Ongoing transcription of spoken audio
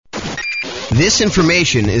This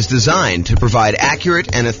information is designed to provide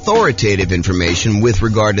accurate and authoritative information with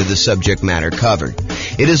regard to the subject matter covered.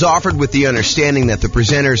 It is offered with the understanding that the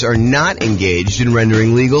presenters are not engaged in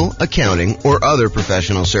rendering legal, accounting, or other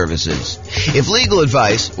professional services. If legal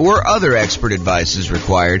advice or other expert advice is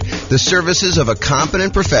required, the services of a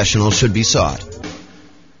competent professional should be sought.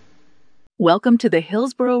 Welcome to the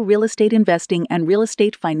Hillsborough Real Estate Investing and Real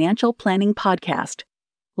Estate Financial Planning Podcast.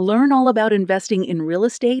 Learn all about investing in real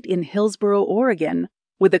estate in Hillsborough, Oregon,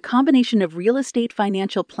 with a combination of real estate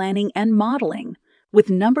financial planning and modeling, with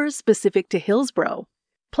numbers specific to Hillsborough,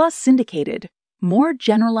 plus syndicated, more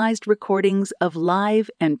generalized recordings of live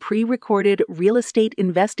and pre-recorded real estate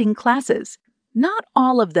investing classes, not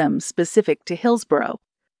all of them specific to Hillsborough.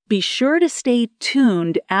 Be sure to stay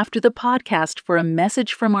tuned after the podcast for a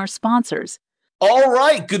message from our sponsors. All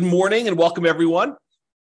right. Good morning and welcome, everyone.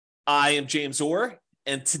 I am James Orr.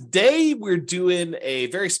 And today we're doing a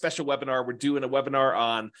very special webinar. We're doing a webinar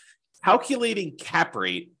on calculating cap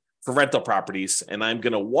rate for rental properties. And I'm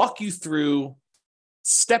going to walk you through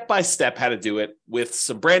step by step how to do it with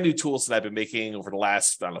some brand new tools that I've been making over the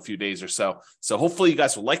last, few days or so. So hopefully you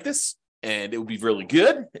guys will like this and it will be really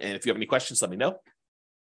good. And if you have any questions, let me know.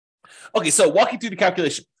 Okay, so walking through the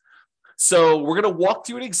calculation. So we're going to walk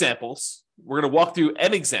through examples. We're going to walk through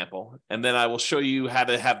an example, and then I will show you how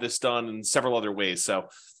to have this done in several other ways. So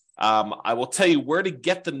I will tell you where to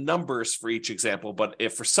get the numbers for each example, but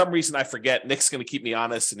if for some reason I forget, Nick's going to keep me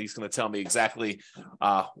honest, and he's going to tell me exactly,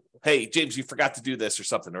 hey, James, you forgot to do this or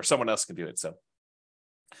something, or someone else can do it. So.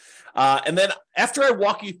 And then after I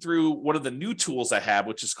walk you through one of the new tools I have,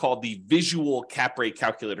 which is called the Visual Cap Rate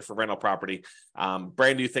Calculator for rental property,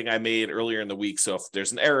 brand new thing I made earlier in the week. So if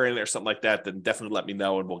there's an error in it or something like that, then definitely let me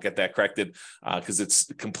know and we'll get that corrected because it's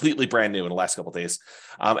completely brand new in the last couple of days.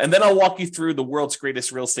 And then I'll walk you through the world's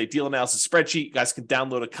greatest real estate deal analysis spreadsheet. You guys can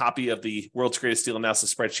download a copy of the world's greatest deal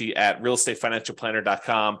analysis spreadsheet at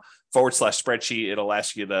realestatefinancialplanner.com/spreadsheet. It'll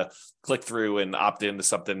ask you to click through and opt into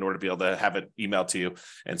something in order to be able to have it emailed to you.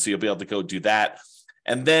 And so you'll be able to go do that.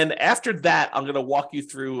 And then after that, I'm going to walk you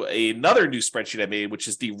through another new spreadsheet I made, which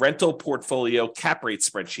is the rental portfolio cap rate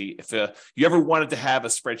spreadsheet. If you ever wanted to have a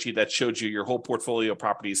spreadsheet that showed you your whole portfolio of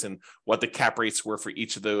properties and what the cap rates were for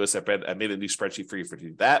each of those, I made a new spreadsheet for you to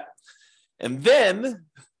do that. And then,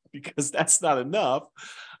 because that's not enough,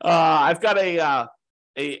 I've got a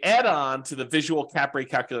add-on to the Visual Cap Rate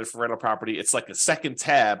Calculator for rental property. It's like a second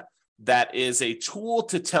tab that is a tool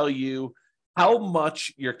to tell you how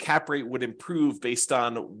much your cap rate would improve based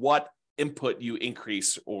on what input you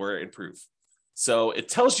increase or improve. So it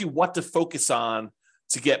tells you what to focus on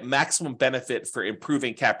to get maximum benefit for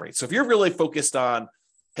improving cap rates. So if you're really focused on,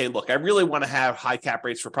 hey, look, I really want to have high cap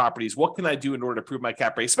rates for properties, what can I do in order to improve my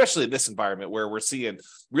cap rate, especially in this environment where we're seeing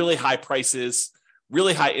really high prices,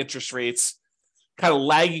 really high interest rates, kind of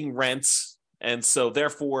lagging rents. And so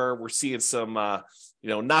therefore we're seeing some,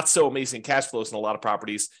 not so amazing cash flows in a lot of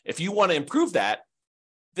properties. If you want to improve that,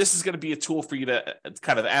 this is going to be a tool for you to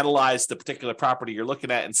kind of analyze the particular property you're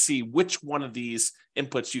looking at and see which one of these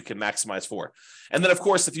inputs you can maximize for. And then, of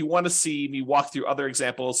course, if you want to see me walk through other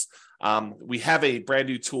examples, we have a brand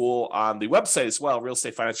new tool on the website as well,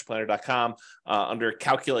 realestatefinancialplanner.com, under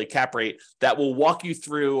Calculate Cap Rate, that will walk you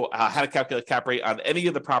through how to calculate cap rate on any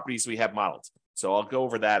of the properties we have modeled. So I'll go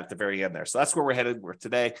over that at the very end there. So that's where we're headed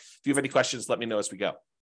today. If you have any questions, let me know as we go.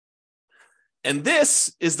 And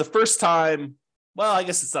this is the first time, well, I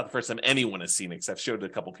guess it's not the first time anyone has seen it because I've showed it to a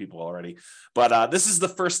couple people already. But this is the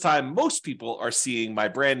first time most people are seeing my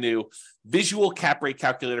brand new Visual Cap Rate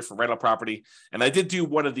Calculator for rental property. And I did do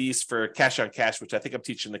one of these for cash on cash, which I think I'm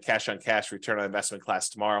teaching the cash on cash return on investment class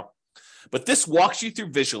tomorrow. But this walks you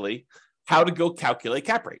through visually how to go calculate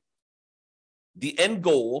cap rate. The end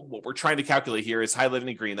goal, what we're trying to calculate here, is highlighted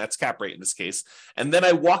in green. That's cap rate in this case. And then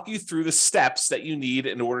I walk you through the steps that you need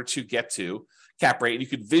in order to get to cap rate. And you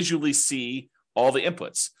could visually see all the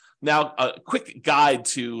inputs. Now, a quick guide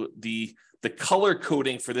to the color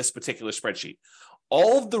coding for this particular spreadsheet.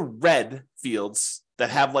 All of the red fields that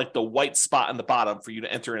have like the white spot on the bottom for you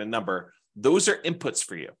to enter in a number, those are inputs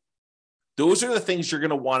for you. Those are the things you're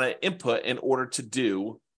going to want to input in order to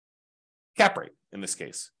do cap rate in this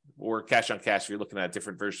case, or cash on cash if you're looking at a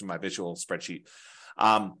different version of my visual spreadsheet.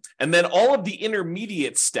 And then all of the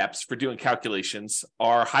intermediate steps for doing calculations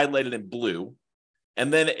are highlighted in blue.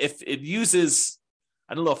 And then if it uses,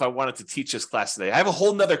 I don't know if I wanted to teach this class today. I have a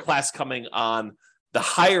whole nother class coming on the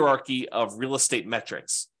hierarchy of real estate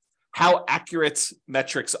metrics, how accurate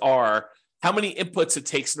metrics are, how many inputs it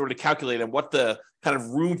takes in order to calculate, and what the kind of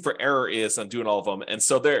room for error is on doing all of them. And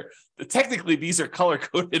so technically these are color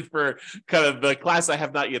coded for kind of the class I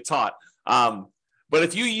have not yet taught. But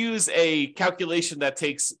if you use a calculation that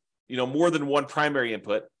takes, more than one primary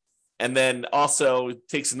input, and then also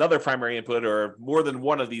takes another primary input or more than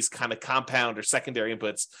one of these kind of compound or secondary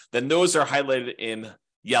inputs, then those are highlighted in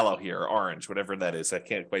yellow here, or orange, whatever that is. I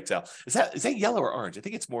can't quite tell. Is that yellow or orange? I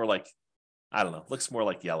think it's more like, I don't know. Looks more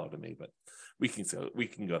like yellow to me, but we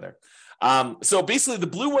can go there. So basically, the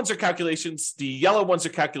blue ones are calculations, the yellow ones are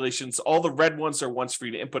calculations, all the red ones are ones for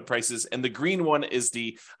you to input prices, and the green one is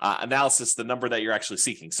the analysis, the number that you're actually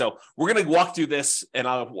seeking. So we're going to walk through this, and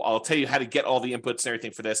I'll tell you how to get all the inputs and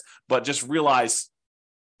everything for this, but just realize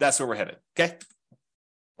that's where we're headed, okay?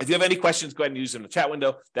 If you have any questions, go ahead and use them in the chat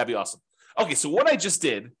window. That'd be awesome. Okay, so what I just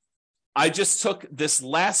did, I just took this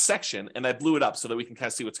last section and I blew it up so that we can kind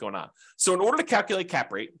of see what's going on. So in order to calculate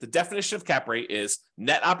cap rate, the definition of cap rate is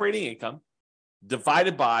net operating income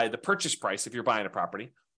divided by the purchase price if you're buying a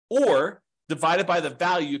property, or divided by the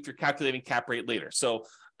value if you're calculating cap rate later. So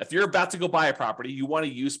if you're about to go buy a property, you want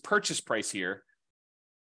to use purchase price here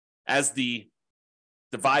as the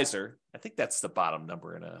divisor. I think that's the bottom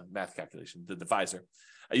number in a math calculation, the divisor.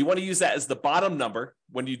 You want to use that as the bottom number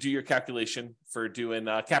when you do your calculation for doing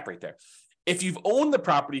cap rate there. If you've owned the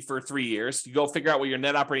property for 3 years, you go figure out what your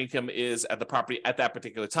net operating income is at the property at that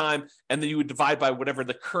particular time, and then you would divide by whatever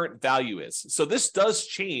the current value is. So this does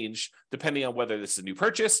change depending on whether this is a new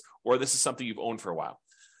purchase or this is something you've owned for a while.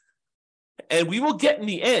 And we will get in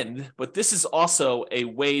the end, but this is also a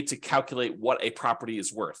way to calculate what a property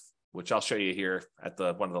is worth, which I'll show you here at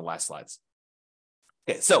one of the last slides.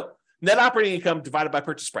 Okay, so net operating income divided by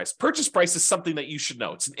purchase price. Purchase price is something that you should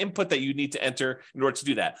know. It's an input that you need to enter in order to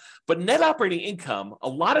do that. But net operating income, a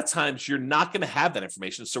lot of times you're not going to have that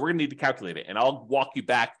information. So we're going to need to calculate it. And I'll walk you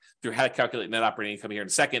back through how to calculate net operating income here in a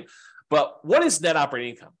second. But what is net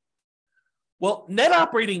operating income? Well, net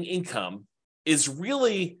operating income is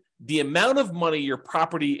really the amount of money your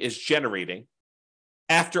property is generating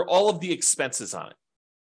after all of the expenses on it,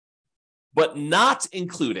 but not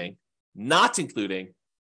including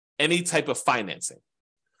any type of financing.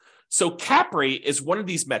 So cap rate is one of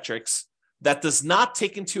these metrics that does not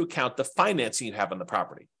take into account the financing you have on the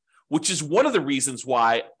property, which is one of the reasons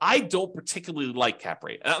why I don't particularly like cap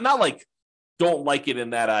rate. And I'm not like don't like it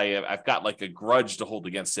in that I've got like a grudge to hold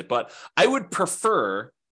against it, but I would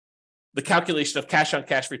prefer the calculation of cash on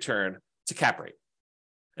cash return to cap rate.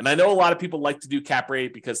 And I know a lot of people like to do cap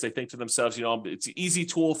rate because they think to themselves, it's an easy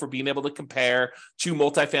tool for being able to compare two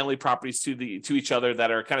multifamily properties to each other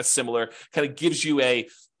that are kind of similar, kind of gives you a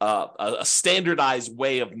standardized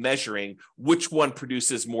way of measuring which one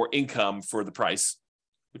produces more income for the price,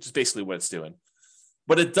 which is basically what it's doing.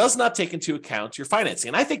 But it does not take into account your financing.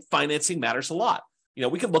 And I think financing matters a lot.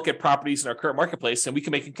 We can look at properties in our current marketplace and we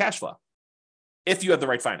can make a cash flow if you have the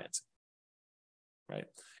right financing, right?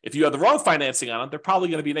 If you have the wrong financing on them, they're probably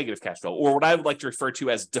going to be negative cash flow, or what I would like to refer to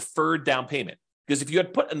as deferred down payment. Because if you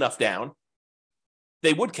had put enough down,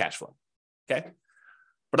 they would cash flow, okay?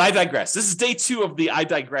 But I digress. This is day 2 of the I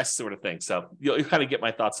digress sort of thing, so you'll kind of get my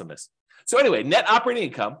thoughts on this. So anyway, net operating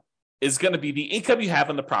income is going to be the income you have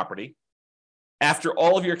on the property after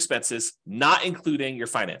all of your expenses, not including your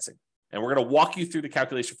financing. And we're going to walk you through the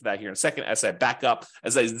calculation for that here in a second as I back up,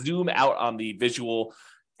 as I zoom out on the visual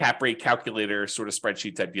cap rate calculator sort of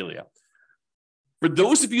spreadsheet type dealio. For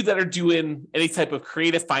those of you that are doing any type of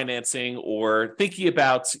creative financing or thinking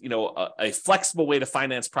about, a flexible way to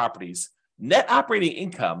finance properties, net operating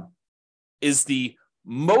income is the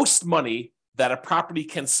most money that a property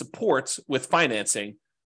can support with financing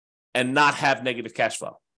and not have negative cash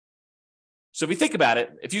flow. So if you think about it,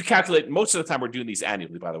 if you calculate, most of the time we're doing these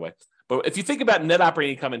annually, by the way, but if you think about net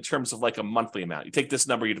operating income in terms of like a monthly amount, you take this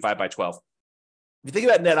number, you divide by 12. If you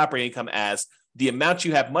think about net operating income as the amount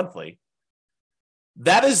you have monthly,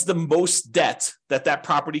 that is the most debt that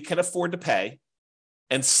property can afford to pay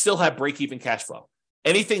and still have break-even cash flow.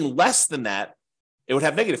 Anything less than that, it would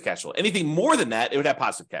have negative cash flow. Anything more than that, it would have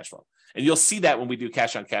positive cash flow. And you'll see that when we do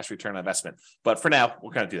cash on cash return on investment. But for now,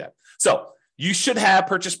 we're going to do that. So you should have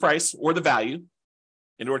purchase price or the value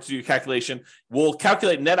in order to do your calculation. We'll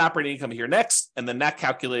calculate net operating income here next, and then that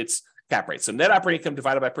calculates cap rate. So net operating income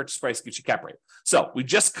divided by purchase price gives you cap rate. So we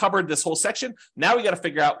just covered this whole section. Now we got to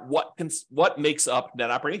figure out what makes up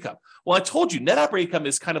net operating income. Well, I told you net operating income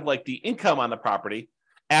is kind of like the income on the property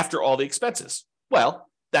after all the expenses. Well,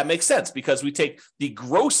 that makes sense because we take the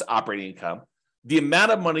gross operating income, the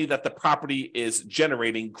amount of money that the property is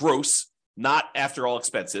generating gross, not after all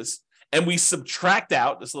expenses, and we subtract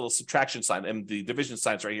out this little subtraction sign, and the division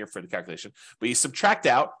sign's right here for the calculation, but you subtract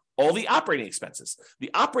out all the operating expenses.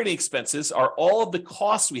 The operating expenses are all of the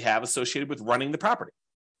costs we have associated with running the property,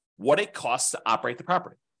 what it costs to operate the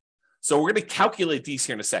property. So we're going to calculate these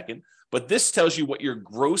here in a second, But this tells you what your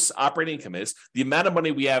gross operating income is, the amount of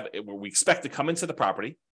money we have, where we expect to come into the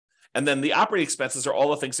property. And then the operating expenses are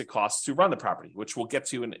all the things it costs to run the property, which we'll get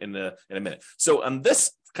to in a minute. So on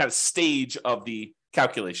this kind of stage of the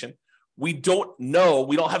calculation, we don't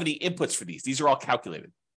have any inputs for these. These are all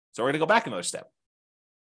calculated. So we're going to go back another step.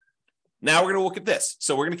 Now we're going to look at this.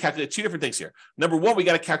 So we're going to calculate two different things here. Number one, we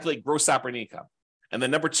got to calculate gross operating income. And then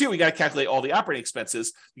number two, we got to calculate all the operating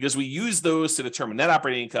expenses because we use those to determine net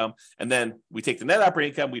operating income. And then we take the net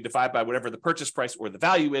operating income, we divide by whatever the purchase price or the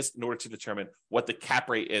value is in order to determine what the cap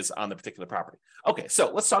rate is on the particular property. Okay, so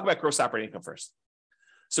let's talk about gross operating income first.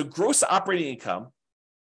 So gross operating income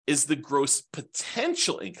is the gross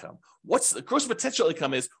potential income. What's the gross potential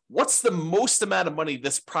income is what's the most amount of money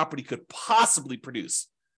this property could possibly produce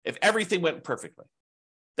if everything went perfectly.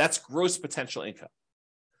 That's gross potential income.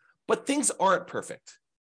 But things aren't perfect.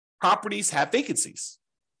 Properties have vacancies.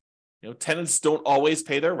 Tenants don't always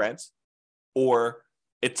pay their rent, or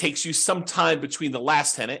it takes you some time between the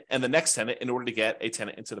last tenant and the next tenant in order to get a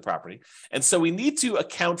tenant into the property. And so we need to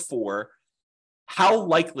account for how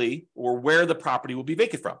likely or where the property will be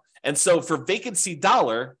vacant from. And so for vacancy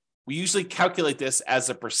dollar, we usually calculate this as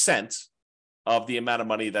a percent of the amount of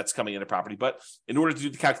money that's coming into property. But in order to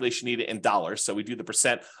do the calculation, you need it in dollars. So we do the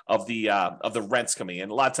percent of the rents coming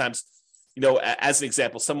in. A lot of times, as an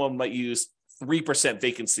example, someone might use 3%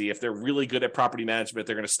 vacancy. If they're really good at property management,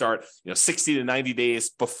 they're going to start 60 to 90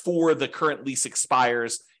 days before the current lease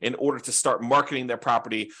expires in order to start marketing their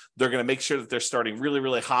property. They're going to make sure that they're starting really,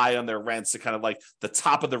 really high on their rents to kind of like the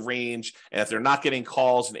top of the range. And if they're not getting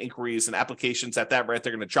calls and inquiries and applications at that rent,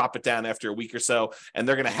 they're going to drop it down after a week or so. And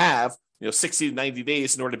they're going to have 60 to 90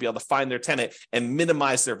 days in order to be able to find their tenant and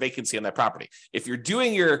minimize their vacancy on that property. If you're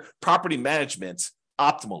doing your property management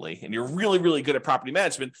optimally and you're really, really good at property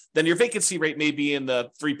management, then your vacancy rate may be in the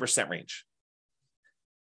 3% range.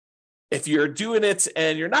 If you're doing it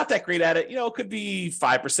and you're not that great at it, it could be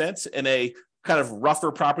 5%. In a kind of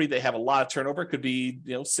rougher property, they have a lot of turnover. It could be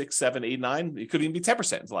 6, 7, 8, 9. It could even be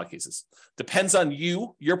 10% in a lot of cases. Depends on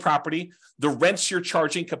your property, the rents you're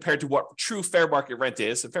charging compared to what true fair market rent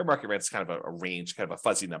is. And fair market rent is kind of a range, kind of a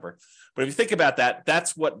fuzzy number. But if you think about that,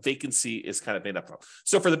 that's what vacancy is kind of made up of.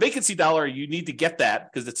 So for the vacancy dollar, you need to get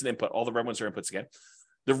that because it's an input. All the red ones are inputs again.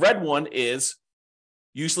 The red one is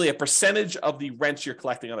usually a percentage of the rents you're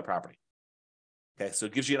collecting on the property. Okay, so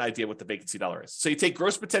it gives you an idea what the vacancy dollar is. So you take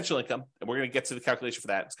gross potential income, and we're going to get to the calculation for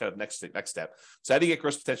that. It's kind of next step. So how do you get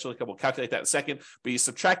gross potential income? We'll calculate that in a second, but you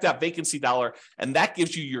subtract out vacancy dollar, and that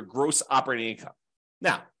gives you your gross operating income.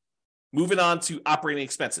 Now, moving on to operating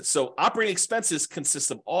expenses. So operating expenses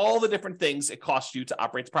consist of all the different things it costs you to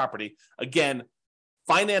operate the property. Again,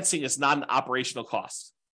 financing is not an operational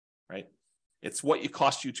cost, right? It's what it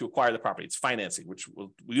costs you to acquire the property. It's financing, which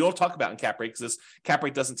we don't talk about in cap rate because this cap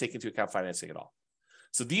rate doesn't take into account financing at all.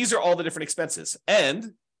 So these are all the different expenses,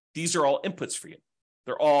 and these are all inputs for you.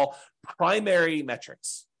 They're all primary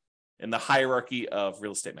metrics in the hierarchy of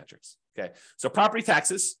real estate metrics. Okay, so property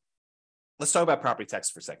taxes. Let's talk about property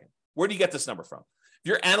taxes for a second. Where do you get this number from? If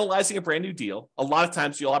you're analyzing a brand new deal, a lot of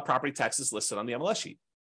times you'll have property taxes listed on the MLS sheet.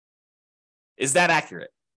 Is that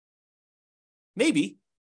accurate? Maybe.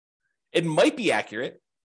 It might be accurate.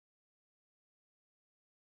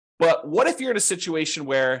 But what if you're in a situation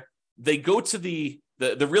where they go to the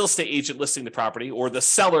real estate agent listing the property, or the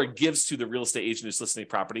seller gives to the real estate agent who's listing the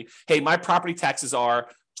property, hey, my property taxes are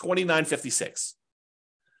 $29.56.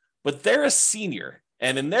 But they're a senior,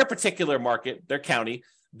 and in their particular market, their county,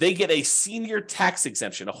 they get a senior tax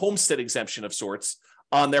exemption, a homestead exemption of sorts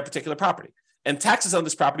on their particular property. And taxes on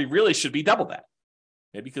this property really should be double that.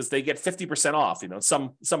 Maybe because they get 50% off. In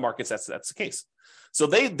some markets, that's the case. So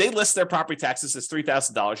they list their property taxes as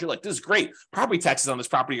 $3,000. You're like, this is great. Property taxes on this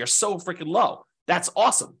property are so freaking low. That's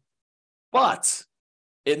awesome. But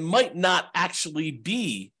it might not actually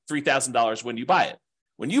be $3,000 when you buy it.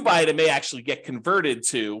 When you buy it, it may actually get converted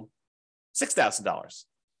to $6,000.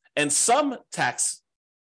 And some tax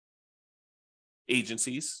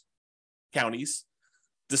agencies, counties,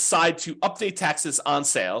 decide to update taxes on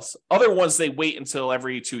sales. Other ones, they wait until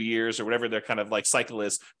every 2 years or whatever their kind of like cycle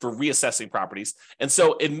is for reassessing properties. And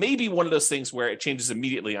so it may be one of those things where it changes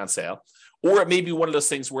immediately on sale, or it may be one of those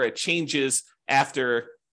things where it changes after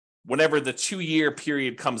whenever the 2-year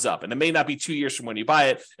period comes up. And it may not be 2 years from when you buy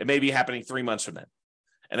it. It may be happening 3 months from then.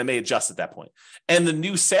 And it may adjust at that point. And the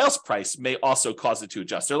new sales price may also cause it to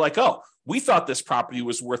adjust. They're like, oh, we thought this property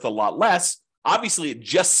was worth a lot less. Obviously, it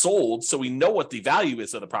just sold, so we know what the value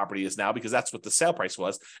is of the property is now because that's what the sale price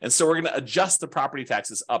was. And so we're going to adjust the property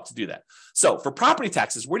taxes up to do that. So for property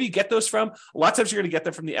taxes, where do you get those from? A lot of times you're going to get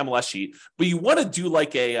them from the MLS sheet, but you want to do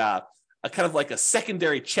like a a kind of like a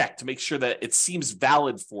secondary check to make sure that it seems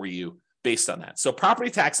valid for you based on that. So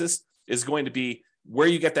property taxes is going to be where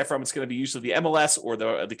you get that from. It's going to be usually the MLS or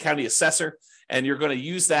the county assessor, and you're going to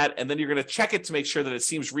use that, and then you're going to check it to make sure that it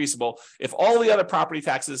seems reasonable. If all the other property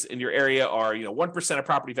taxes in your area are 1% of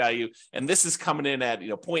property value, and this is coming in at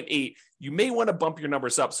 0.8, you may want to bump your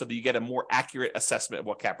numbers up so that you get a more accurate assessment of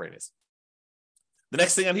what cap rate is. The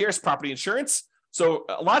next thing on here is property insurance. So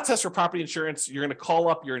a lot of tests for property insurance, you're going to call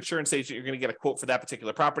up your insurance agent, you're going to get a quote for that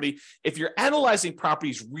particular property. If you're analyzing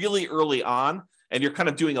properties really early on, and you're kind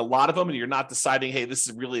of doing a lot of them and you're not deciding, hey, this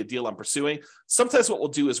is really a deal I'm pursuing, sometimes what we'll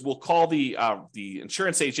do is we'll call the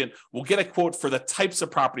insurance agent, we'll get a quote for the types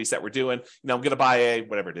of properties that we're doing. I'm going to buy a,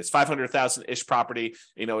 whatever it is, 500,000-ish property.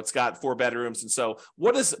 It's got 4 bedrooms. And so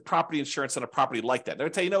what is property insurance on a property like that? They're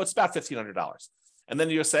going to tell you, it's about $1,500. And then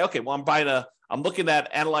you'll say, okay, well, I'm looking at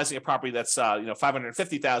analyzing a property that's,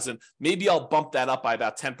 550,000. Maybe I'll bump that up by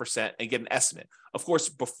about 10% and get an estimate. Of course,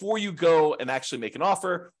 before you go and actually make an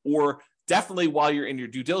offer, or definitely while you're in your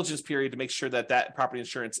due diligence period to make sure that that property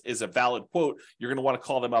insurance is a valid quote, you're going to want to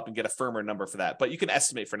call them up and get a firmer number for that. But you can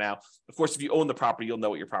estimate for now. Of course, if you own the property, you'll know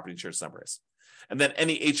what your property insurance number is. And then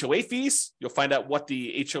any HOA fees, you'll find out what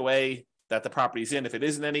the HOA that the property is in, if it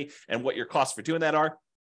isn't any, and what your costs for doing that are.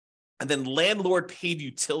 And then landlord paid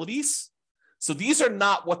utilities. So these are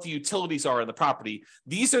not what the utilities are in the property.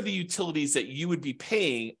 These are the utilities that you would be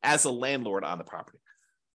paying as a landlord on the property.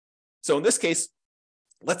 So in this case,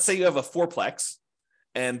 let's say you have a fourplex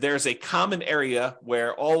and there's a common area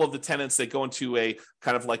where all of the tenants, they go into a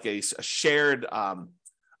kind of like a shared,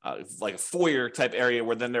 like a foyer type area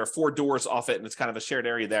where then there are 4 doors off it and it's kind of a shared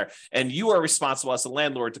area there. And you are responsible as a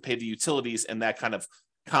landlord to pay the utilities in that kind of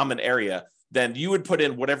common area. Then you would put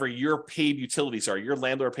in whatever your paid utilities are, your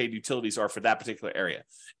landlord paid utilities are for that particular area.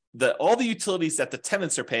 All the utilities that the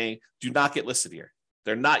tenants are paying do not get listed here.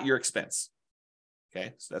 They're not your expense.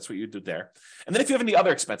 Okay, so that's what you do there. And then if you have any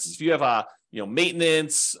other expenses, if you have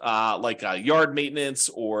maintenance, like yard maintenance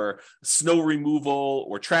or snow removal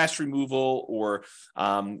or trash removal, or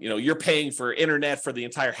you're paying for internet for the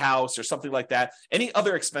entire house or something like that, any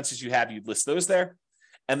other expenses you have, you'd list those there.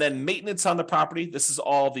 And then maintenance on the property, this is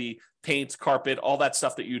all the paint, carpet, all that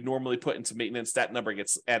stuff that you'd normally put into maintenance. That number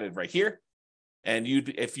gets added right here. And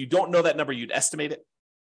if you don't know that number, you'd estimate it.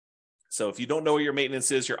 So if you don't know what your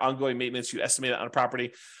maintenance is, your ongoing maintenance, you estimate it on a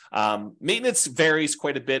property. Maintenance varies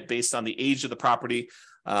quite a bit based on the age of the property,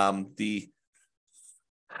 the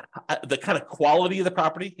kind of quality of the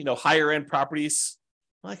property. Higher end properties,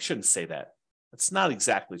 well, I shouldn't say that. That's not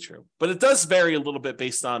exactly true, but it does vary a little bit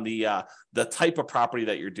based on the type of property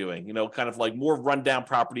that you're doing. Kind of like more rundown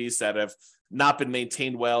properties that have not been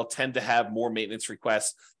maintained well tend to have more maintenance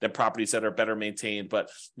requests than properties that are better maintained. But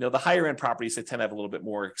the higher end properties, they tend to have a little bit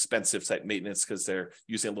more expensive type maintenance because they're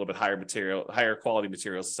using a little bit higher quality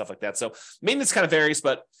materials and stuff like that. So maintenance kind of varies,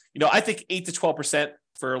 but I think 8 to 12%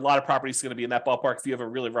 for a lot of properties is going to be in that ballpark. If you have a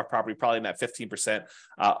really rough property, probably in that 15%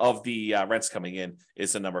 of the rents coming in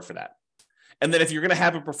is the number for that. And then if you're going to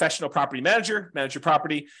have a professional property manager manage your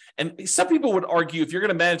property, and some people would argue if you're going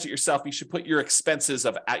to manage it yourself, you should put your expenses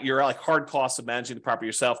at your like hard costs of managing the property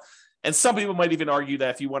yourself. And some people might even argue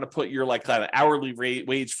that if you want to put your like kind of hourly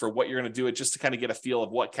wage for what you're going to do it, just to kind of get a feel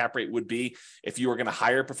of what cap rate would be if you were going to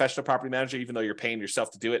hire a professional property manager, even though you're paying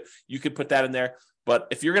yourself to do it, you could put that in there. But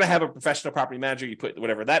if you're going to have a professional property manager, you put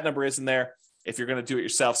whatever that number is in there. If you're going to do it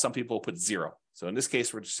yourself, some people will put 0. So in this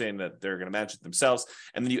case, we're just saying that they're going to manage it themselves.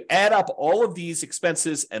 And then you add up all of these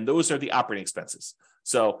expenses, and those are the operating expenses.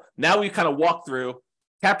 So now we kind of walk through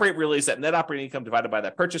cap rate really is that net operating income divided by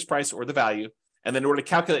that purchase price or the value. And then in order to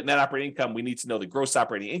calculate net operating income, we need to know the gross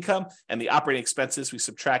operating income and the operating expenses. We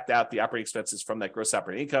subtract out the operating expenses from that gross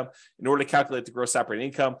operating income. In order to calculate the gross operating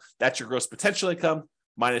income, that's your gross potential income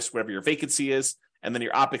minus whatever your vacancy is. And then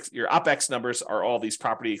your OPEX numbers are all these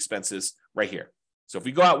property expenses right here. So if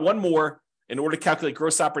we go out one more, in order to calculate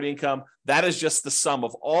gross operating income, that is just the sum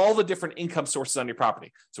of all the different income sources on your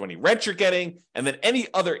property. So any rent you're getting, and then any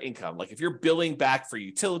other income, like if you're billing back for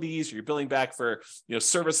utilities, or you're billing back for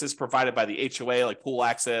services provided by the HOA, like pool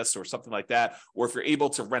access or something like that, or if you're able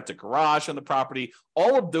to rent a garage on the property,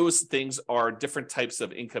 all of those things are different types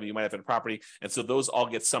of income you might have in a property. And so those all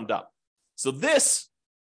get summed up. So this,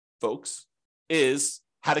 folks, is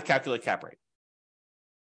how to calculate cap rate.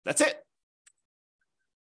 That's it.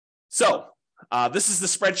 So this is the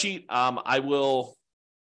spreadsheet. I will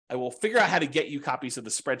figure out how to get you copies of the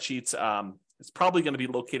spreadsheets. It's probably going to be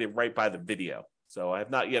located right by the video. So I have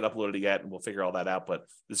not yet uploaded it yet, and we'll figure all that out, but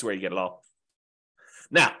this is where you get it all.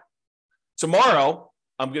 Now, tomorrow,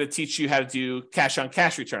 I'm going to teach you how to do cash on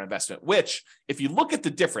cash return on investment, which if you look at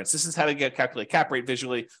the difference, this is how to calculate cap rate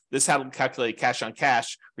visually. This is how to calculate cash on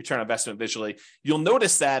cash return on investment visually. You'll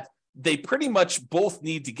notice that they pretty much both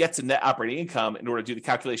need to get to net operating income in order to do the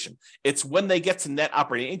calculation. It's when they get to net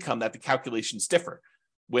operating income that the calculations differ.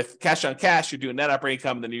 With cash on cash, you're doing net operating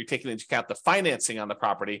income, and then you're taking into account the financing on the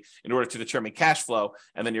property in order to determine cash flow,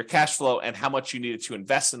 and then your cash flow and how much you needed to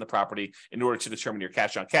invest in the property in order to determine your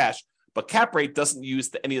cash on cash. But cap rate doesn't use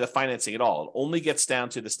any of the financing at all. It only gets down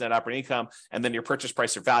to this net operating income and then your purchase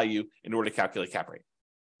price or value in order to calculate cap rate.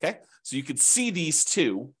 Okay, so you can see these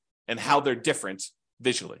two and how they're different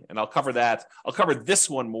visually, and I'll cover that. I'll cover this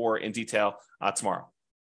one more in detail tomorrow.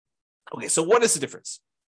 Okay, so what is the difference?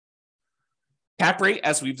 Cap rate,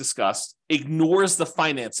 as we've discussed, ignores the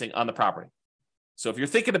financing on the property. So if you're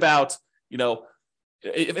thinking about,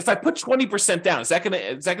 if I put 20% down, is that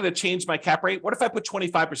going to change my cap rate? What if I put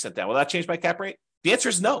 25% down? Will that change my cap rate? The answer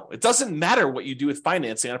is no. It doesn't matter what you do with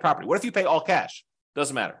financing on a property. What if you pay all cash?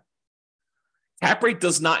 Doesn't matter. Cap rate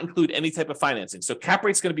does not include any type of financing. So cap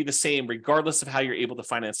rate's going to be the same regardless of how you're able to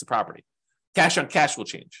finance the property. Cash on cash will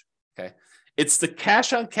change. Okay. It's the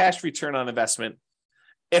cash on cash return on investment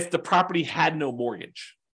if the property had no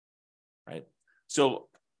mortgage, right? So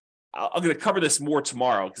I'm going to cover this more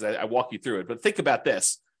tomorrow because I walk you through it. But think about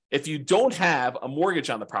this. If you don't have a mortgage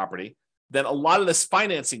on the property, then a lot of this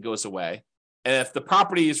financing goes away. And if the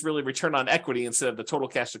property is really return on equity instead of the total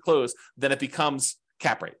cash to close, then it becomes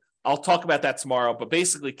cap rate. I'll talk about that tomorrow. But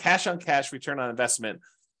basically, cash on cash return on investment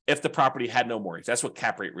if the property had no mortgage. That's what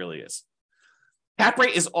cap rate really is. Cap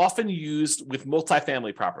rate is often used with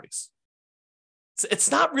multifamily properties.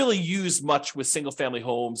 It's not really used much with single-family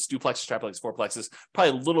homes, duplexes, triplexes, fourplexes.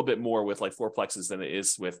 Probably a little bit more with like fourplexes than it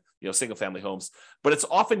is with single-family homes. But it's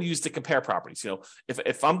often used to compare properties.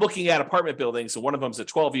 If I'm looking at apartment buildings, so one of them's a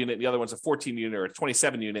 12-unit, and the other one's a 14-unit or a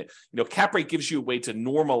 27-unit, cap rate gives you a way to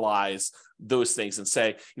normalize those things and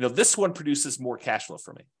say, this one produces more cash flow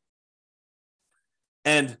for me.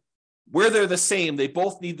 And where they're the same, they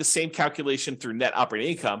both need the same calculation through net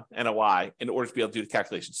operating income, NOI, in order to be able to do the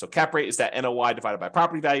calculation. So cap rate is that NOI divided by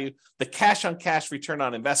property value. The cash on cash return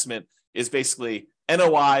on investment is basically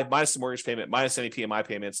NOI minus the mortgage payment, minus any PMI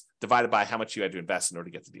payments, divided by how much you had to invest in order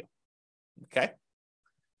to get the deal. Okay?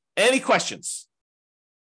 Any questions?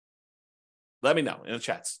 Let me know in the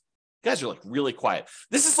chats. You guys are like really quiet.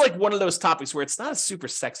 This is like one of those topics where it's not a super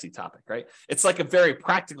sexy topic, right? It's like a very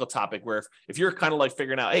practical topic where if you're kind of like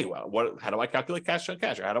figuring out, hey, well, how do I calculate cash on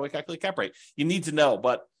cash, or how do I calculate cap rate? You need to know.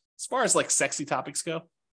 But as far as like sexy topics go,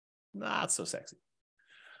 not so sexy.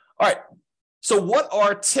 All right. So what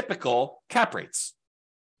are typical cap rates?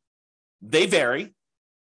 They vary.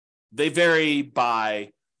 They vary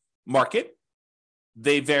by market.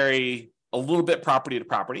 They vary a little bit property to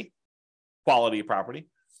property, quality of property.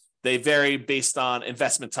 They vary based on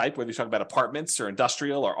investment type, whether you're talking about apartments or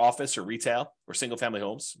industrial or office or retail or single family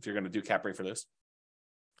homes, if you're going to do cap rate for this.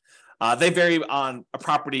 They vary on a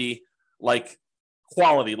property like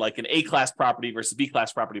quality, like an A-class property versus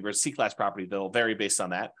B-class property versus C-class property. They'll vary based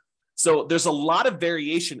on that. So there's a lot of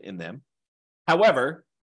variation in them. However,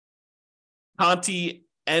 Conti,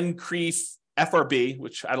 NCREIF, FRB,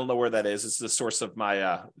 which I don't know where that is. It's the source of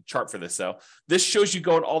my chart for this. So this shows you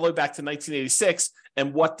going all the way back to 1986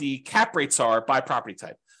 and what the cap rates are by property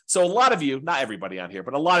type. So a lot of you, not everybody on here,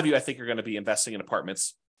 but a lot of you, I think, are going to be investing in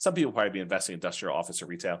apartments. Some people probably be investing in industrial, office, or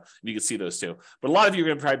retail. And you can see those too. But a lot of you are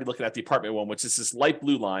going to probably be looking at the apartment one, which is this light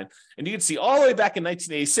blue line. And you can see all the way back in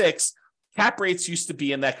 1986, cap rates used to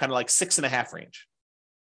be in that kind of like 6.5 range.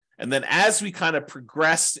 And then as we kind of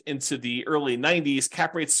progressed into the early 90s,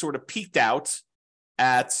 cap rates sort of peaked out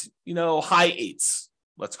at, high 8s,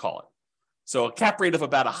 let's call it. So a cap rate of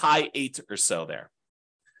about a high 8 or so there.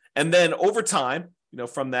 And then over time,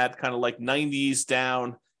 from that kind of like 90s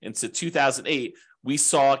down into 2008, we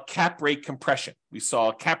saw cap rate compression. We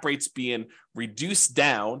saw cap rates being reduced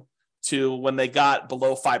down to when they got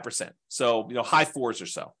below 5%. So, high 4s or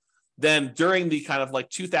so. Then during the kind of like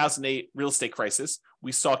 2008 real estate crisis,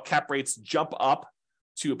 we saw cap rates jump up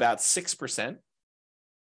to about 6%.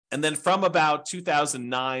 And then from about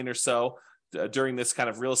 2009 or so, during this kind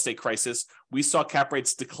of real estate crisis, we saw cap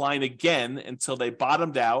rates decline again until they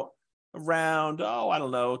bottomed out around,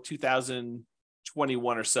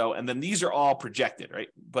 2021 or so. And then these are all projected, right?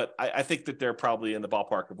 But I think that they're probably in the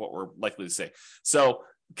ballpark of what we're likely to see. So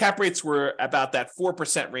cap rates were about that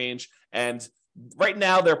 4% range. And right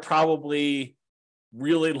now, they're probably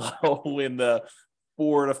really low in the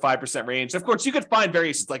 4 to 5% range. Of course, you could find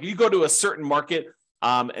variations. Like you go to a certain market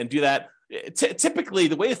and do that. Typically,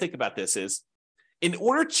 the way to think about this is in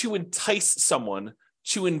order to entice someone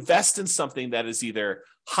to invest in something that is either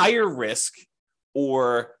higher risk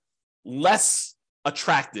or less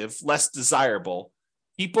attractive, less desirable,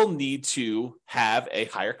 people need to have a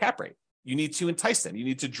higher cap rate. You need to entice them. You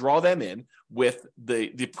need to draw them in with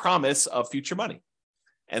the promise of future money.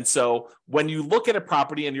 And so when you look at a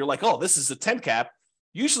property and you're like, oh, this is a 10 cap,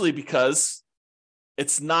 usually because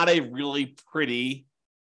it's not a really pretty,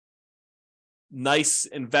 nice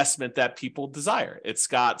investment that people desire. It's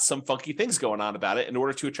got some funky things going on about it in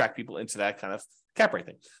order to attract people into that kind of cap rate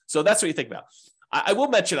thing. So that's what you think about. I will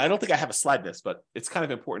mention, I don't think I have a slide this, but it's kind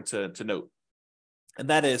of important to note. And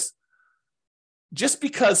that is, just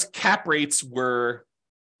because cap rates were,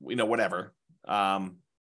 whatever, 5%,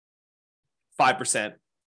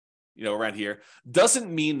 around here, doesn't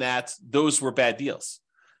mean that those were bad deals.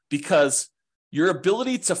 Because your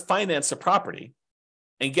ability to finance a property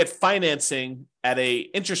and get financing at a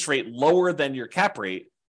interest rate lower than your cap rate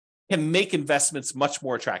can make investments much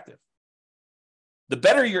more attractive. The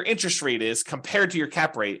better your interest rate is compared to your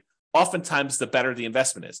cap rate, oftentimes the better the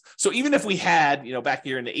investment is. So even if we had, back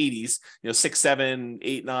here in the 80s, 6, 7,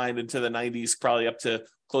 8, 9 into the 90s, probably up to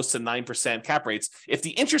close to 9% cap rates, if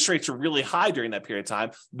the interest rates are really high during that period of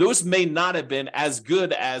time, those may not have been as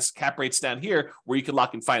good as cap rates down here where you can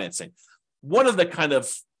lock in financing. One of the kind of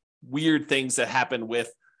weird things that happen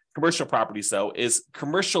with commercial properties, though, is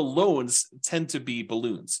commercial loans tend to be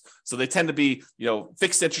balloons. So they tend to be,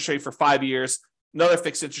 fixed interest rate for 5 years, another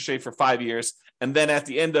fixed interest rate for 5 years, and then at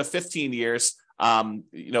the end of 15 years,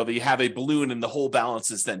 they have a balloon and the whole balance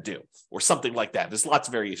is then due, or something like that. There's lots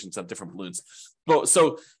of variations on different balloons.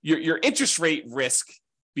 So your interest rate risk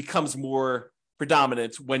becomes more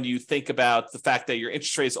predominant when you think about the fact that your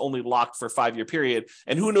interest rate is only locked for a 5-year period,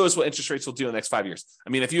 and who knows what interest rates will do in the next 5 years. I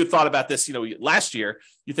mean, if you had thought about this, last year,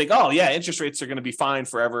 you think, oh yeah, interest rates are going to be fine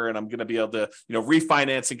forever, and I'm going to be able to,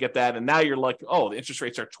 refinance and get that. And now you're like, oh, the interest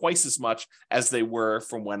rates are twice as much as they were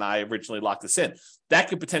from when I originally locked this in. That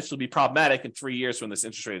could potentially be problematic in 3 years when this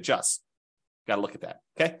interest rate adjusts. Got to look at that.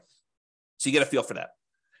 Okay, so you get a feel for that.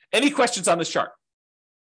 Any questions on this chart?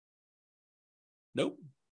 Nope.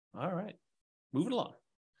 All right. Moving along.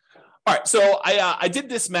 All right, so I did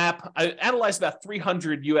this map. I analyzed about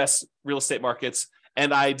 300 U.S. real estate markets,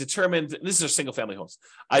 and I determined, this is single family homes.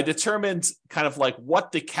 I determined kind of like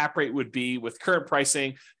what the cap rate would be with current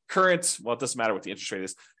pricing, it doesn't matter what the interest rate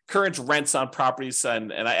is, current rents on properties,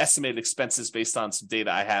 and I estimated expenses based on some data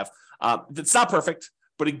I have. It's not perfect,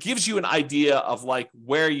 but it gives you an idea of like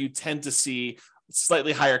where you tend to see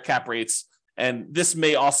slightly higher cap rates. And this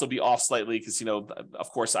may also be off slightly because,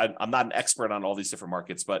 of course, I'm not an expert on all these different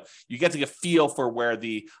markets, but you get to get a feel for where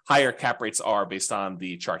the higher cap rates are based on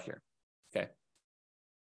the chart here. Okay.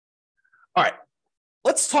 All right.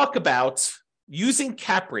 Let's talk about using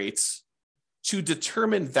cap rates to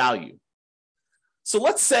determine value. So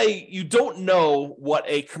let's say you don't know what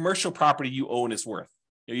a commercial property you own is worth.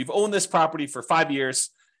 You've owned this property for 5 years.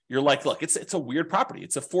 You're like, look, it's a weird property.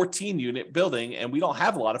 It's a 14-unit building, and we don't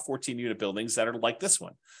have a lot of 14-unit buildings that are like this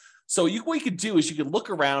one. So what you could do is you could look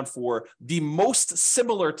around for the most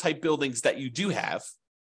similar type buildings that you do have.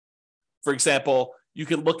 For example, you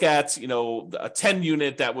could look at, a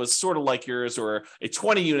 10-unit that was sort of like yours, or a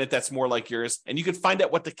 20-unit that's more like yours, and you could find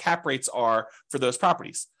out what the cap rates are for those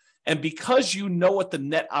properties. And because you know what the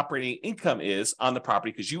net operating income is on the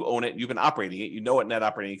property, because you own it, you've been operating it, you know what net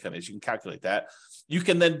operating income is, you can calculate that. You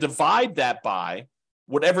can then divide that by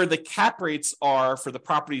whatever the cap rates are for the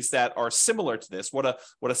properties that are similar to this, what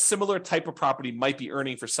a similar type of property might be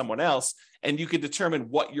earning for someone else, and you can determine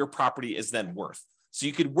what your property is then worth. So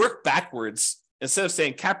you could work backwards. Instead of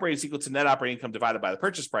saying cap rate is equal to net operating income divided by the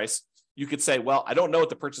purchase price, you could say, well, I don't know what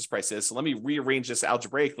the purchase price is, so let me rearrange this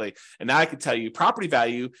algebraically. And now I can tell you property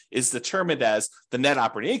value is determined as the net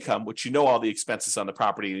operating income, which you know all the expenses on the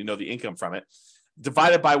property and you know the income from it,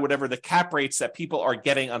 divided by whatever the cap rates that people are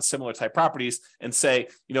getting on similar type properties, and say,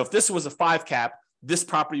 if this was a 5 cap, this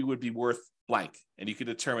property would be worth blank. And you could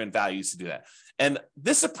determine values to do that. And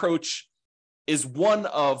this approach is one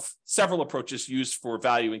of several approaches used for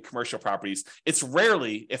valuing commercial properties. It's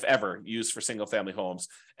rarely, if ever, used for single family homes.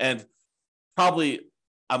 And probably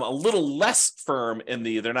I'm a little less firm in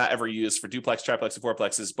they're not ever used for duplex, triplex, and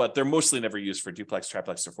fourplexes, but they're mostly never used for duplex,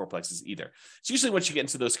 triplex, or fourplexes either. It's usually once you get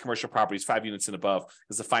into those commercial properties, 5 units and above,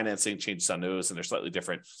 because the financing changes on those and they're slightly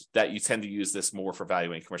different, that you tend to use this more for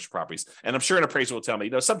valuing commercial properties. And I'm sure an appraiser will tell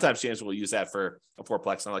me, sometimes James will use that for a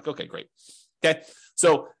fourplex. And I'm like, okay, great. Okay.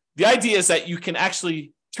 So the idea is that you can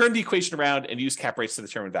actually turn the equation around and use cap rates to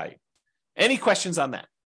determine value. Any questions on that?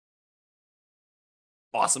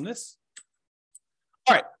 Awesomeness.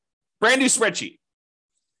 All right, brand new spreadsheet.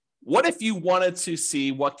 What if you wanted to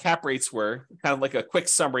see what cap rates were, kind of like a quick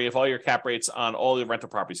summary of all your cap rates on all the rental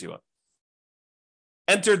properties you own?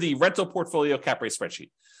 Enter the rental portfolio cap rate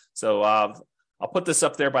spreadsheet. So I'll put this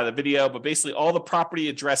up there by the video, but basically all the property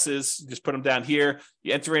addresses, just put them down here.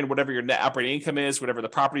 You enter in whatever your net operating income is, whatever the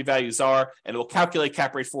property values are, and it will calculate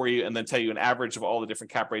cap rate for you and then tell you an average of all the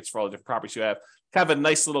different cap rates for all the different properties you have. Kind of a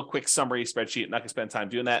nice little quick summary spreadsheet. I'm not going to spend time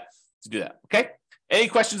doing that to do that. Okay. Any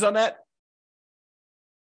questions on that?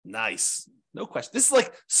 Nice. No question. This is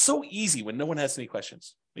like so easy when no one has any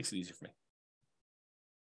questions. Makes it easy for me.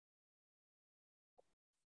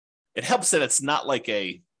 It helps that it's not like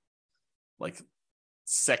a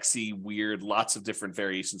sexy, weird, lots of different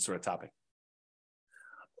variations sort of topic.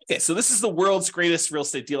 Okay, so this is the world's greatest real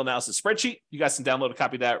estate deal analysis spreadsheet. You guys can download a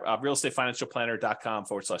copy of that,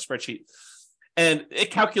 realestatefinancialplanner.com/spreadsheet. And it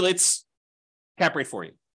calculates cap rate for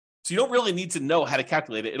you. So you don't really need to know how to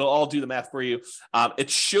calculate it. It'll all do the math for you.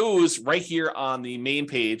 It shows right here on the main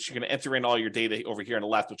page. You're going to enter in all your data over here on the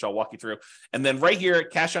left, which I'll walk you through. And then right here,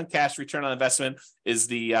 cash on cash return on investment is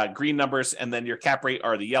the green numbers. And then your cap rate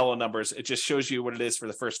are the yellow numbers. It just shows you what it is for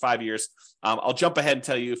the first 5 years. I'll jump ahead and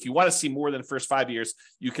tell you, if you want to see more than the first 5 years,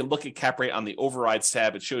 you can look at cap rate on the overrides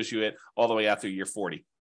tab. It shows you it all the way out through year 40.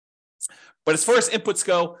 But as far as inputs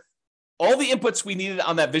go, all the inputs we needed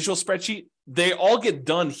on that visual spreadsheet, they all get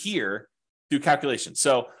done here through calculation.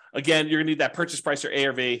 So again, you're gonna need that purchase price or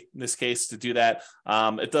ARV in this case to do that.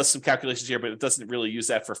 It does some calculations here, but it doesn't really use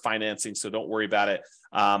that for financing. So don't worry about it.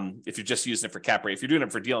 If you're just using it for cap rate, if you're doing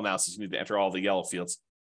it for deal analysis, you need to enter all the yellow fields.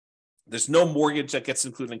 There's no mortgage that gets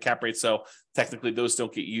included in cap rate, so technically those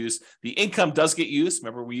don't get used. The income does get used.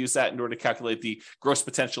 Remember, we use that in order to calculate the gross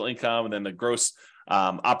potential income and then the gross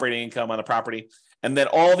operating income on the property. And then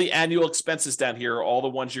all the annual expenses down here are all the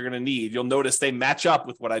ones you're going to need. You'll notice they match up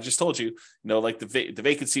with what I just told you. You know, like the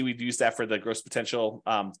vacancy, we'd use that for the gross potential,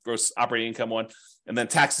 gross operating income one. And then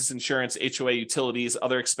taxes, insurance, HOA, utilities,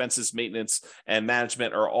 other expenses, maintenance, and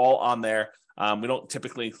management are all on there. We don't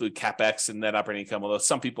typically include CapEx and net operating income, although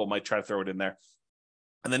some people might try to throw it in there.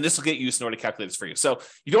 And then this will get used in order to calculate this for you. So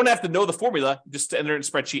you don't have to know the formula, just enter it in a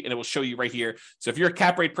spreadsheet and it will show you right here. So if you're a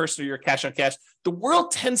cap rate person or you're a cash on cash, the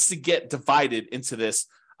world tends to get divided into this.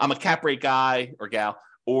 I'm a cap rate guy or gal,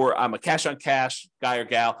 or I'm a cash on cash guy or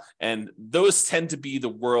gal. And those tend to be the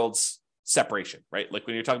world's separation, right? Like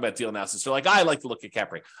when you're talking about deal analysis, they're like, I like to look at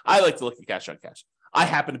cap rate. I like to look at cash on cash. I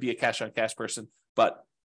happen to be a cash on cash person, but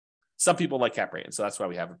some people like cap rate. And so that's why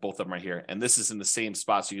we have both of them right here. And this is in the same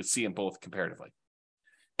spot. So you can see them both comparatively.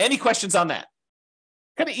 Any questions on that?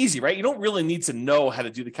 Kind of easy, right? You don't really need to know how to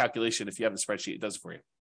do the calculation if you have the spreadsheet. It does it for you.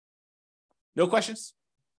 No questions?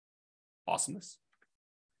 Awesomeness.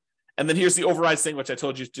 And then here's the overrides thing, which I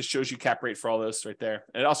told you just shows you cap rate for all those right there.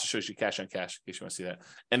 And it also shows you cash on cash, in case you want to see that.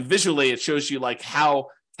 And visually, it shows you like how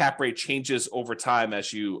cap rate changes over time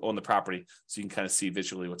as you own the property. So you can kind of see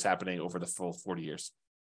visually what's happening over the full 40 years.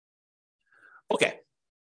 Okay. A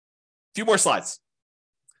few more slides.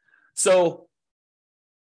 So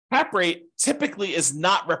cap rate typically is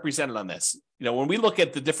not represented on this. You know, when we look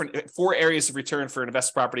at the different 4 areas of return for an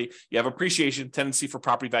invested property, you have appreciation, tendency for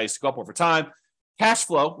property values to go up over time, cash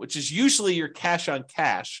flow, which is usually your cash on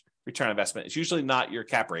cash return on investment. It's usually not your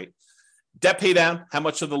cap rate. Debt pay down, how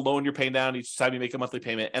much of the loan you're paying down each time you make a monthly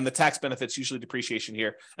payment, and the tax benefits, usually depreciation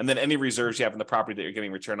here, and then any reserves you have in the property that you're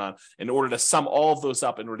getting return on in order to sum all of those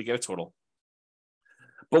up in order to get a total.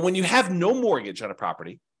 But when you have no mortgage on a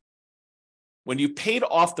property, when you paid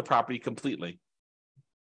off the property completely,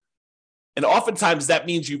 and oftentimes that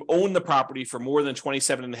means you've owned the property for more than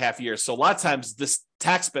 27 and a half years. So a lot of times this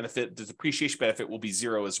tax benefit, the depreciation benefit will be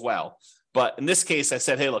zero as well. But in this case, I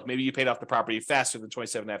said, hey, look, maybe you paid off the property faster than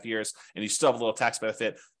 27 and a half years and you still have a little tax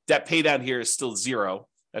benefit. Debt pay down here is still zero.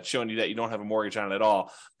 That's showing you that you don't have a mortgage on it at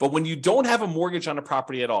all. But when you don't have a mortgage on a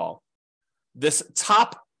property at all, this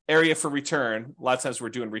top area for return, a lot of times we're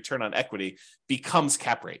doing return on equity, becomes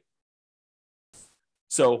cap rate.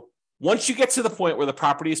 So once you get to the point where the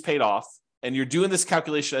property is paid off and you're doing this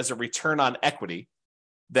calculation as a return on equity,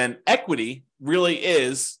 then equity really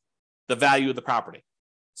is the value of the property.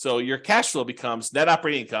 So your cash flow becomes net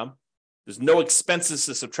operating income. There's no expenses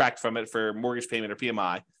to subtract from it for mortgage payment or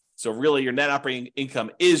PMI. So really your net operating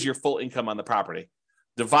income is your full income on the property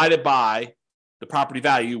divided by the property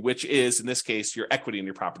value, which is, in this case, your equity in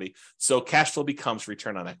your property. So cash flow becomes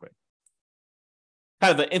return on equity.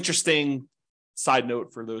 Kind of an interesting side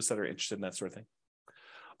note for those that are interested in that sort of thing.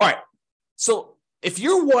 All right. So if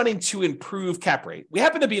you're wanting to improve cap rate, we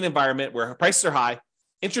happen to be in an environment where prices are high,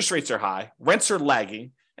 interest rates are high, rents are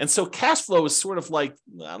lagging, and so cash flow is sort of like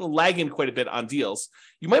lagging quite a bit on deals.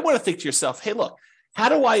 You might want to think to yourself, hey, look, how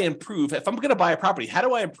do I improve? If I'm going to buy a property, how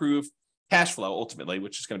do I improve cash flow ultimately,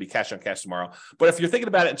 which is going to be cash on cash tomorrow? But if you're thinking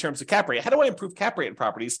about it in terms of cap rate, how do I improve cap rate in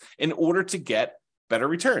properties in order to get better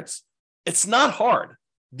returns? It's not hard.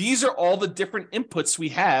 These are all the different inputs we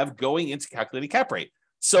have going into calculating cap rate.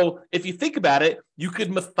 So if you think about it, you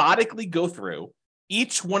could methodically go through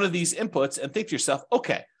each one of these inputs and think to yourself,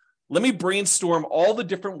 okay, let me brainstorm all the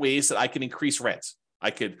different ways that I can increase rent.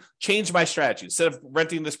 I could change my strategy. Instead of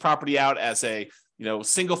renting this property out as a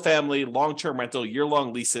single family, long-term rental,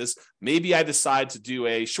 year-long leases, maybe I decide to do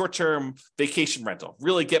a short-term vacation rental,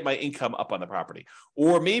 really get my income up on the property.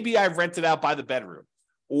 Or maybe I rent it out by the bedroom.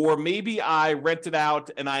 Or maybe I rent it out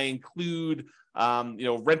and I include,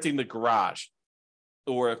 renting the garage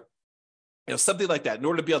or something like that in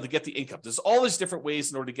order to be able to get the income. There's all these different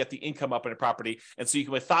ways in order to get the income up in a property. And so you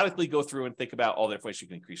can methodically go through and think about all the different ways you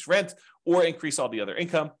can increase rent or increase all the other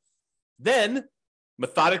income. Then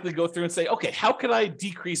methodically go through and say, okay, how can I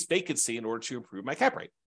decrease vacancy in order to improve my cap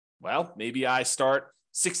rate? Well, maybe I start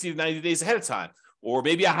 60 to 90 days ahead of time. Or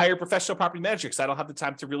maybe I hire a professional property manager because I don't have the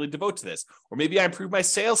time to really devote to this. Or maybe I improve my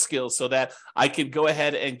sales skills so that I can go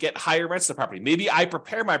ahead and get higher rents to the property. Maybe I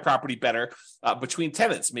prepare my property better between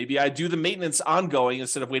tenants. Maybe I do the maintenance ongoing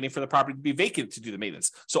instead of waiting for the property to be vacant to do the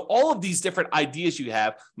maintenance. So all of these different ideas you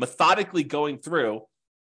have methodically going through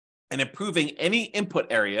and improving any input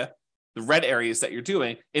area, the red areas that you're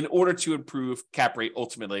doing, in order to improve cap rate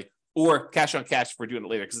ultimately, or cash on cash if we're doing it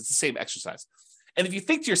later, because it's the same exercise. And if you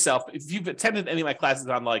think to yourself, if you've attended any of my classes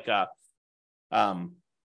on how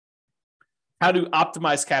to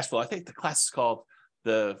optimize cash flow, I think the class is called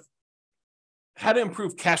the How to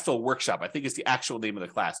Improve Cash Flow Workshop, I think is the actual name of the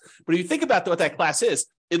class. But if you think about what that class is,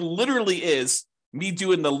 it literally is me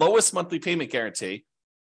doing the lowest monthly payment guarantee,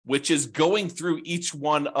 which is going through each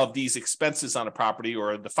one of these expenses on a property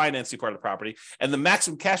or the financing part of the property, and the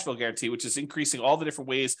maximum cash flow guarantee, which is increasing all the different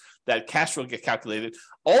ways that cash flow get calculated.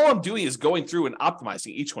 All I'm doing is going through and optimizing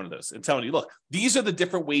each one of those and telling you, look, these are the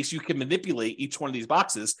different ways you can manipulate each one of these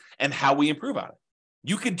boxes and how we improve on it.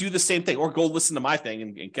 You could do the same thing or go listen to my thing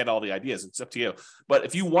and get all the ideas. It's up to you. But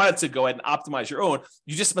if you wanted to go ahead and optimize your own,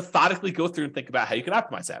 you just methodically go through and think about how you can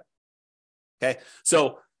optimize that. Okay.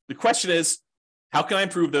 So the question is, how can I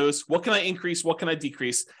improve those? What can I increase? What can I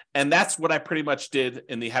decrease? And that's what I pretty much did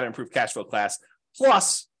in the How to Improve Cash Flow class.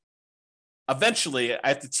 Plus, eventually, I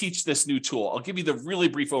have to teach this new tool. I'll give you the really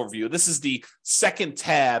brief overview. This is the second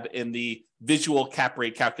tab in the visual cap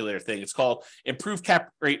rate calculator thing. It's called Improve Cap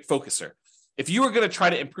Rate Focuser. If you were going to try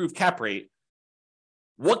to improve cap rate,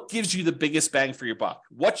 what gives you the biggest bang for your buck?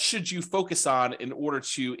 What should you focus on in order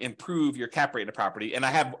to improve your cap rate in a property? And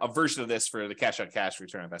I have a version of this for the cash on cash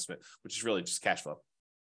return on investment, which is really just cash flow.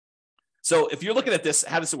 So if you're looking at this,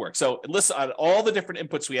 how does it work? So it lists on all the different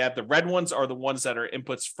inputs we have. The red ones are the ones that are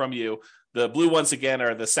inputs from you. The blue ones, again,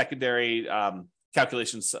 are the secondary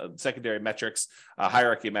calculations, secondary metrics,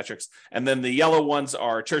 hierarchy of metrics. And then the yellow ones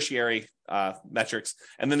are tertiary metrics.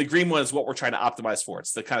 And then the green one is what we're trying to optimize for.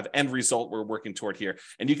 It's the kind of end result we're working toward here.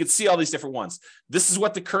 And you can see all these different ones. This is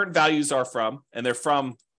what the current values are from. And they're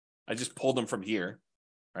from, I just pulled them from here,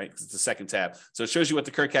 right? Because it's the second tab. So it shows you what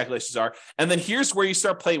the current calculations are. And then here's where you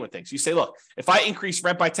start playing with things. You say, look, if I increase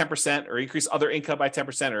rent by 10% or increase other income by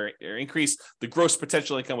 10% or increase the gross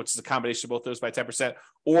potential income, which is a combination of both those by 10%,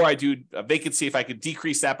 or I do a vacancy, if I could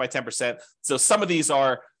decrease that by 10%. So some of these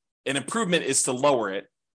are, an improvement is to lower it,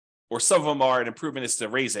 or some of them are an improvement is to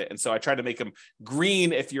raise it. And so I try to make them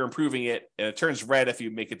green if you're improving it, and it turns red if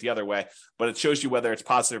you make it the other way. But it shows you whether it's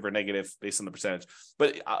positive or negative based on the percentage.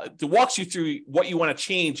 But it walks you through what you want to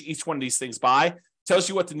change each one of these things by, tells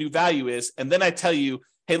you what the new value is. And then I tell you,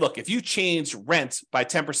 hey, look, if you change rent by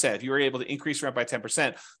 10%, if you were able to increase rent by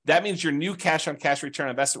 10%, that means your new cash on cash return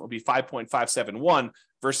on investment will be 5.571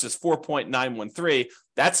 versus 4.913.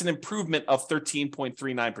 That's an improvement of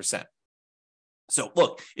 13.39%. So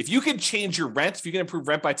look, if you can change your rent, if you can improve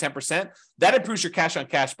rent by 10%, that improves your cash on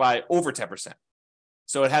cash by over 10%.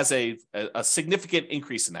 So it has a significant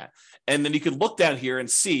increase in that. And then you can look down here and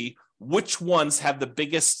see which ones have the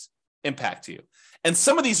biggest impact to you. And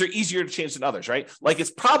some of these are easier to change than others, right? Like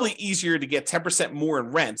it's probably easier to get 10% more in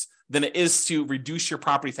rent than it is to reduce your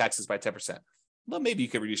property taxes by 10%. Well, maybe you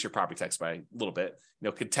could reduce your property tax by a little bit,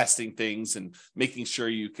 contesting things and making sure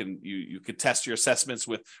you contest your assessments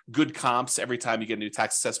with good comps every time you get a new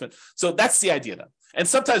tax assessment. So that's the idea though. And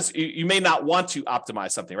sometimes you may not want to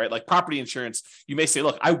optimize something, right? Like property insurance, you may say,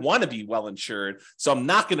 look, I want to be well insured, so I'm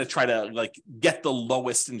not going to try to get the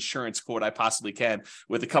lowest insurance quote I possibly can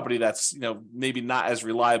with a company that's, maybe not as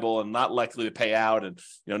reliable and not likely to pay out and,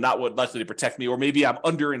 not likely to protect me, or maybe I'm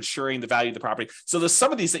under insuring the value of the property. So there's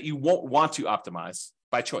some of these that you won't want to optimize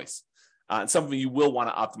by choice. And some of them you will want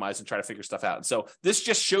to optimize and try to figure stuff out. And so this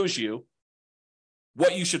just shows you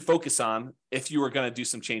what you should focus on if you are going to do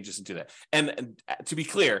some changes into that. And to be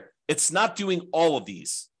clear, it's not doing all of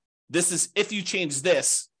these. This is if you change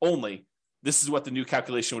this only, this is what the new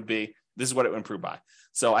calculation would be. This is what it would improve by.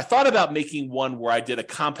 So I thought about making one where I did a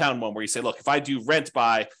compound one where you say, look, if I do rent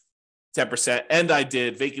by 10% and I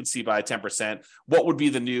did vacancy by 10%, what would be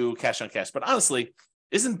the new cash on cash? But honestly,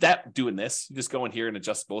 isn't that doing this? You just go in here and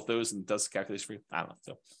adjust both those and it does the calculation for you. I don't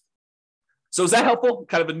know. So is that helpful?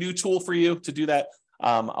 Kind of a new tool for you to do that.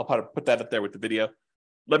 I'll put that up there with the video.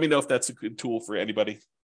 Let me know if that's a good tool for anybody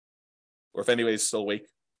or if anybody's still awake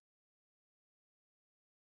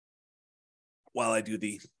while I do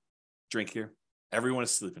the drink here. Everyone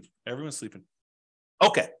is sleeping. Everyone's sleeping.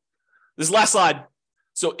 Okay. This last slide.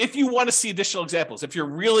 So if you want to see additional examples, if you're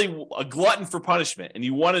really a glutton for punishment and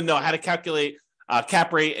you want to know how to calculate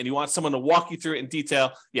cap rate and you want someone to walk you through it in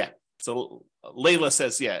detail, yeah. So Layla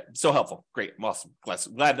says, yeah, so helpful. Great. I'm awesome.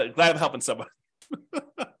 Glad I'm helping someone.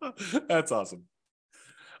 That's awesome.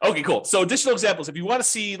 Okay, cool. So additional examples. If you want to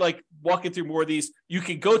see walking through more of these, you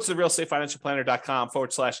can go to the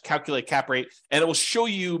realestatefinancialplanner.com/calculate cap rate, and it will show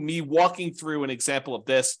you me walking through an example of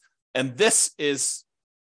this. And this is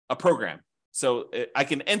a program. So I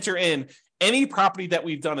can enter in any property that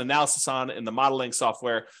we've done analysis on in the modeling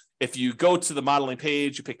software. If you go to the modeling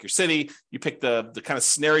page, you pick your city, you pick the kind of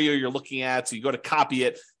scenario you're looking at. So you go to copy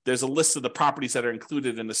it. There's a list of the properties that are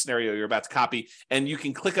included in the scenario you're about to copy. And you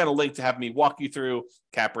can click on a link to have me walk you through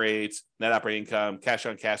cap rates, net operating income, cash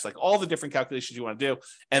on cash, like all the different calculations you want to do.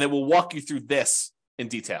 And it will walk you through this in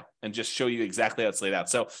detail and just show you exactly how it's laid out.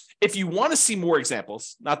 So if you want to see more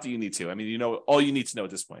examples, not that you need to, I mean, you know, all you need to know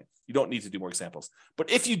at this point, you don't need to do more examples.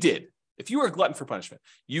 But if you did, if you were a glutton for punishment,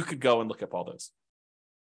 you could go and look up all those.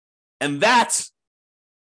 And that,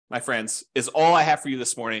 my friends, is all I have for you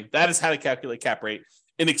this morning. That is how to calculate cap rate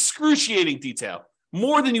in excruciating detail,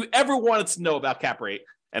 more than you ever wanted to know about cap rate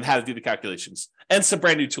and how to do the calculations, and some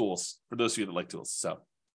brand new tools for those of you that like tools. So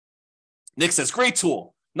Nick says, great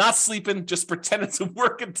tool. Not sleeping, just pretending to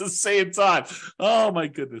work at the same time. Oh, my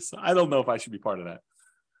goodness. I don't know if I should be part of that.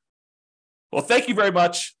 Well, thank you very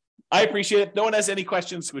much. I appreciate it. No one has any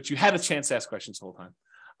questions, which you had a chance to ask questions the whole time.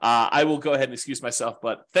 I will go ahead and excuse myself,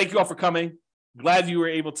 but thank you all for coming. Glad you were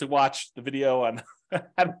able to watch the video on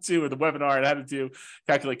how to do the webinar and how to do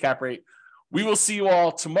calculate cap rate. We will see you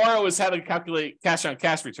all. Tomorrow is how to calculate cash on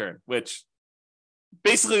cash return, which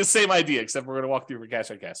basically the same idea, except we're going to walk through for cash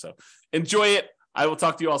on cash. So enjoy it. I will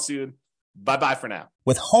talk to you all soon. Bye-bye for now.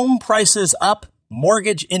 With home prices up,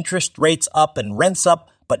 mortgage interest rates up, and rents up,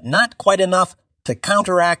 but not quite enough to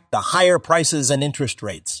counteract the higher prices and interest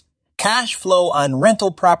rates. Cash flow on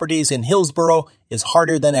rental properties in Hillsborough is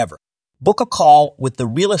harder than ever. Book a call with the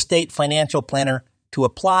Real Estate Financial Planner to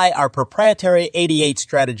apply our proprietary 88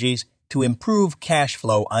 strategies to improve cash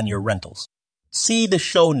flow on your rentals. See the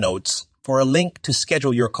show notes for a link to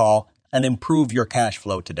schedule your call and improve your cash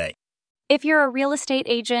flow today. If you're a real estate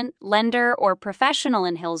agent, lender, or professional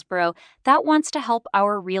in Hillsborough that wants to help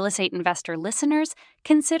our real estate investor listeners,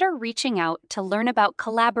 consider reaching out to learn about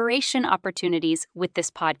collaboration opportunities with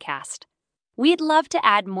this podcast. We'd love to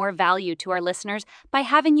add more value to our listeners by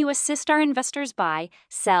having you assist our investors buy,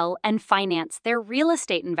 sell, and finance their real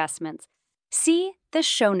estate investments. See the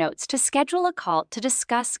show notes to schedule a call to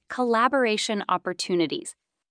discuss collaboration opportunities.